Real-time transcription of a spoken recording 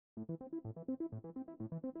Hey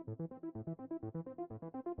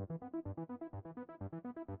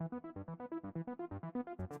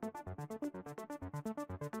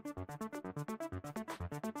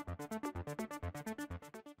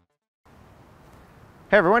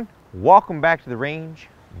everyone, welcome back to the range.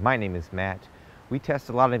 My name is Matt. We test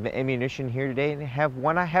a lot of ammunition here today and have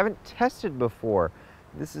one I haven't tested before.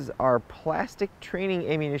 This is our plastic training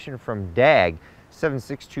ammunition from DAG,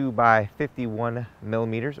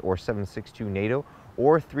 7.62X51mm or 7.62 NATO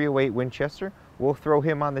or 308 Winchester. We'll throw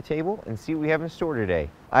him on the table and see what we have in store today.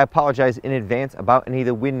 I apologize in advance about any of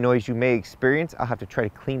the wind noise you may experience. I'll have to try to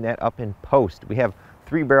clean that up in post. We have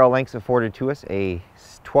 3 barrel lengths afforded to us, a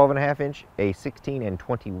 12.5 inch, a 16 and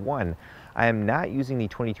 21. I am not using the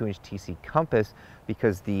 22 inch TC compass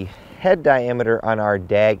because the head diameter on our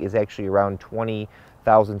DAG is actually around 20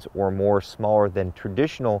 thousandths or more smaller than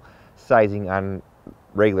traditional sizing on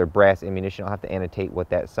regular brass ammunition. I'll have to annotate what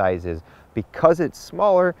that size is. Because it's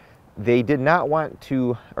smaller, they did not want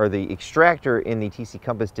to, or the extractor in the TC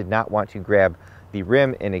compass did not want to grab the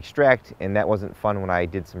rim and extract, and that wasn't fun when I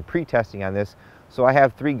did some pre-testing on this. So I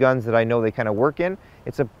have 3 guns that I know they kind of work in.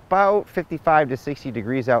 It's about 55 to 60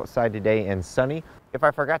 degrees outside today and sunny. If I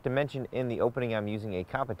forgot to mention in the opening, I'm using a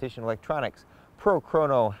Competition Electronics Pro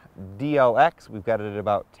Chrono DLX. We've got it at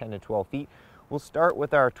about 10 to 12 feet. We'll start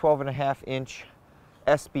with our 12.5 inch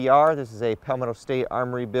SBR. This is a Palmetto State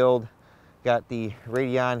Armory build. Got the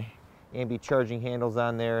R.A.N.G.E ambi charging handles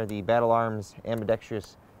on there, the Battle Arms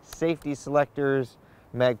ambidextrous safety selectors,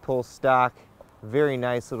 Magpul stock, very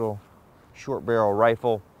nice little short barrel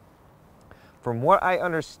rifle. From what I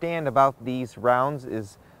understand about these rounds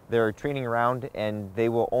is they're a training round and they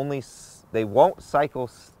won't cycle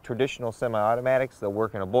traditional semi-automatics. They'll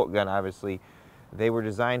work in a bolt gun, obviously. They were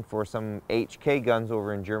designed for some HK guns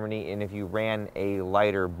over in Germany, and if you ran a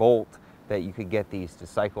lighter bolt that you could get these to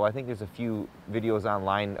cycle. I think there's a few videos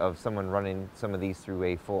online of someone running some of these through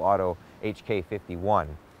a full auto HK51.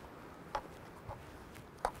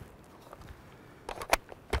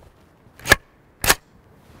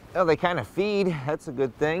 Oh, they kind of feed. That's a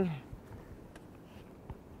good thing.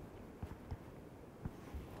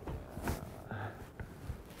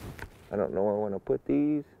 I don't know where I want to put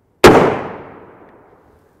these.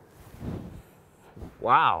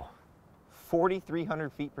 Wow,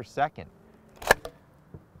 4,300 feet per second.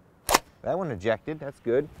 That one ejected, that's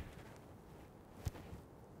good.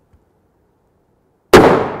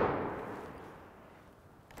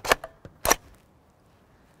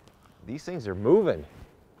 These things are moving.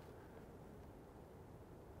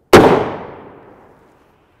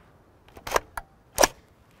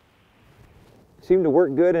 Seemed to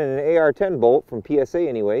work good in an AR-10 bolt from PSA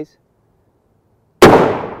anyways.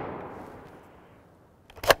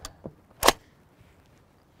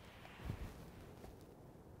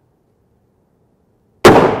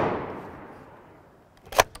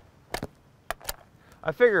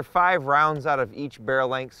 I figure 5 rounds out of each barrel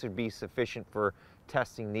length should be sufficient for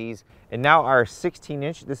testing these. And now our 16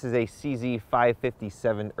 inch, this is a CZ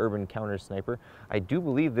 557 Urban Counter Sniper. I do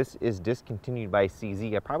believe this is discontinued by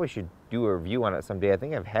CZ. I probably should do a review on it someday. I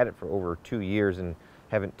think I've had it for over 2 years and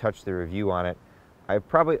haven't touched the review on it. I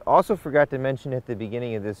probably also forgot to mention at the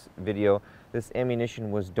beginning of this video, this ammunition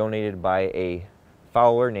was donated by a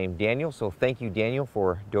follower named Daniel. So thank you, Daniel,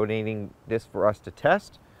 for donating this for us to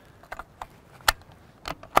test.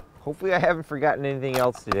 Hopefully I haven't forgotten anything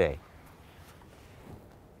else today.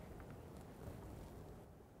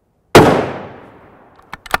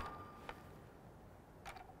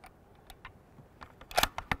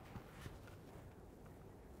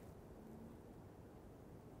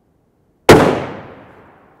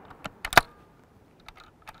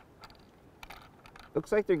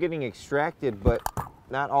 Looks like they're getting extracted, but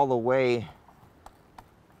not all the way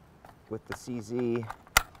with the CZ.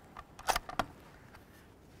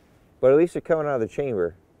 But at least they're coming out of the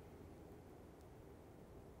chamber.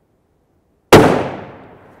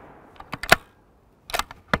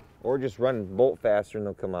 Or just run bolt faster and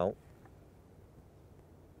they'll come out.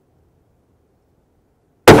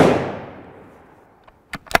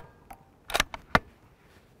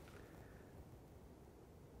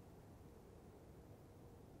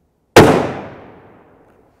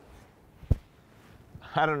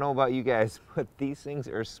 I don't know about you guys, but these things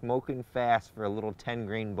are smoking fast for a little 10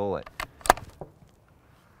 grain bullet.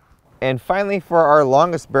 And finally, for our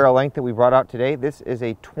longest barrel length that we brought out today, this is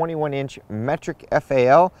a 21 inch metric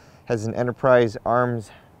FAL, has an Enterprise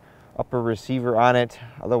Arms upper receiver on it.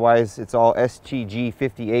 Otherwise, it's all STG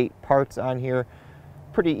 58 parts on here.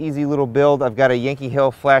 Pretty easy little build. I've got a Yankee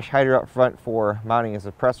Hill flash hider up front for mounting a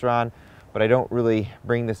suppressor on, but I don't really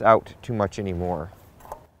bring this out too much anymore.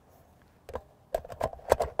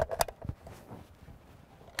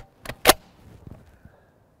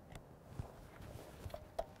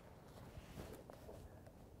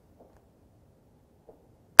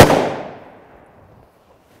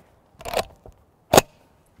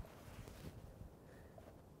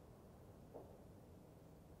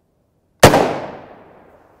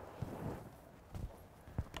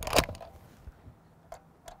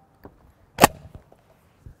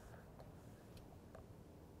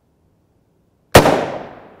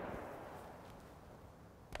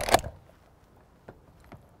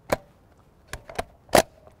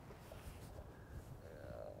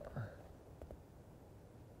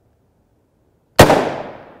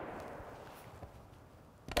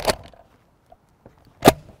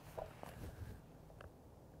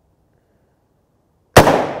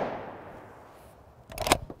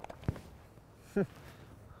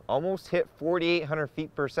 almost hit 4,800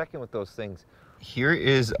 feet per second with those things. Here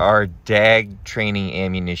is our DAG training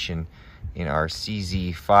ammunition in our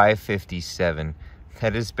CZ 557.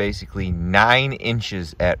 That is basically 9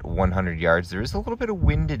 inches at 100 yards. There is a little bit of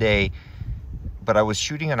wind today, but I was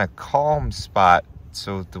shooting on a calm spot,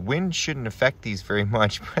 so the wind shouldn't affect these very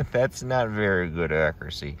much, but that's not very good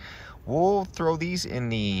accuracy. We'll throw these in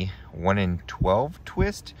the 1 in 12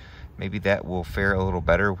 twist. Maybe that will fare a little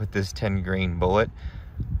better with this 10 grain bullet.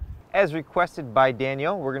 As requested by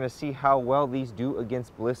Daniel, we're going to see how well these do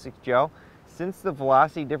against ballistics gel. Since the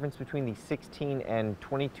velocity difference between the 16 and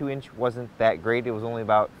 22 inch wasn't that great, it was only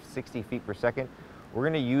about 60 feet per second, we're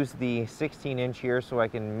going to use the 16 inch here so I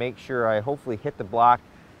can make sure I hopefully hit the block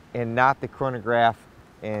and not the chronograph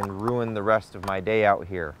and ruin the rest of my day out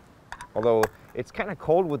here. Although it's kind of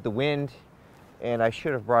cold with the wind and I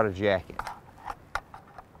should have brought a jacket.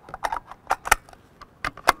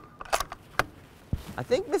 I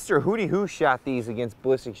think Mr. Hootie Hoo shot these against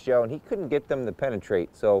ballistics gel and he couldn't get them to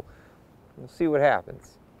penetrate, so we'll see what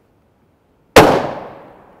happens.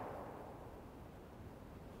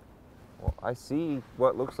 Well, I see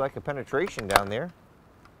what looks like a penetration down there.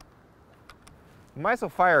 We might as well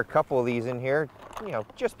fire a couple of these in here, you know,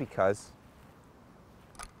 just because.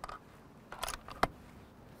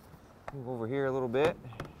 Move over here a little bit.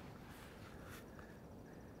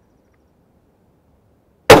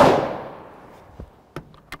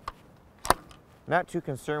 Not too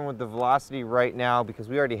concerned with the velocity right now because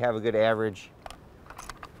we already have a good average.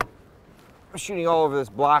 I'm shooting all over this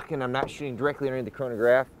block and I'm not shooting directly underneath the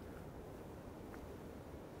chronograph.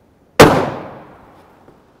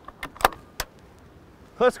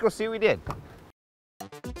 Let's go see what we did.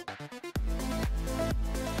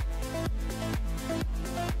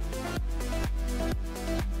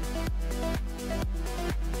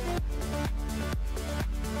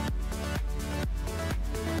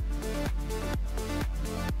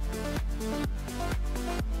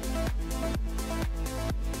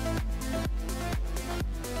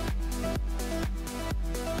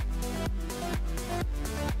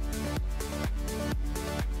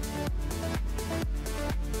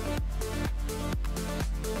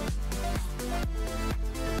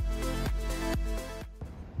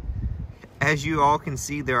 As you all can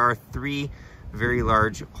see, there are 3 very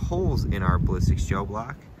large holes in our ballistics gel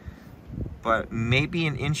block, but maybe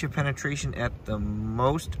an inch of penetration at the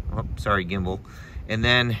most. Oh, sorry, gimbal. And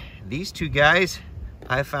then these 2 guys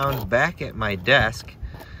I found back at my desk.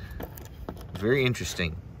 Very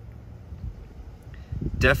interesting.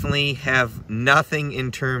 Definitely have nothing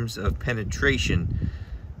in terms of penetration.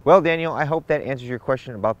 Well, Daniel, I hope that answers your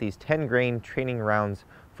question about these 10 grain training rounds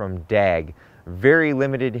from DAG. Very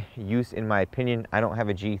limited use in my opinion. I don't have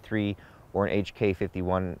a G3 or an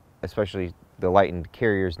HK51, especially the lightened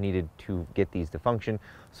carriers needed to get these to function.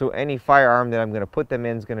 So any firearm that I'm going to put them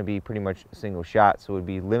in is going to be pretty much a single shot. So it would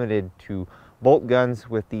be limited to bolt guns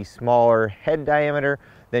with the smaller head diameter.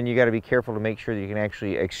 Then you got to be careful to make sure that you can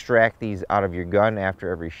actually extract these out of your gun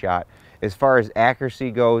after every shot. As far as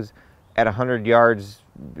accuracy goes, at 100 yards,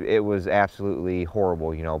 it was absolutely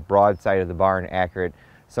horrible. You know, broadside of the barn accurate.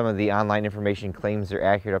 Some of the online information claims they're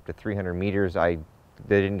accurate up to 300 meters. They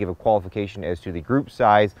didn't give a qualification as to the group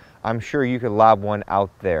size. I'm sure you could lob one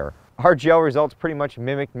out there. Our gel results pretty much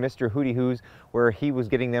mimicked Mr. Hootie Hoo's, where he was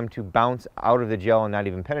getting them to bounce out of the gel and not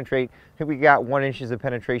even penetrate. I think we got 1 inch of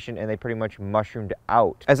penetration and they pretty much mushroomed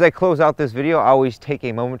out. As I close out this video, I always take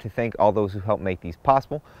a moment to thank all those who helped make these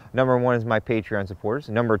possible. Number 1 is my Patreon supporters.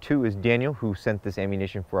 Number 2 is Daniel, who sent this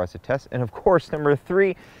ammunition for us to test. And of course, number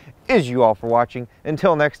 3 is you all for watching.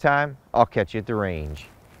 Until next time, I'll catch you at the range.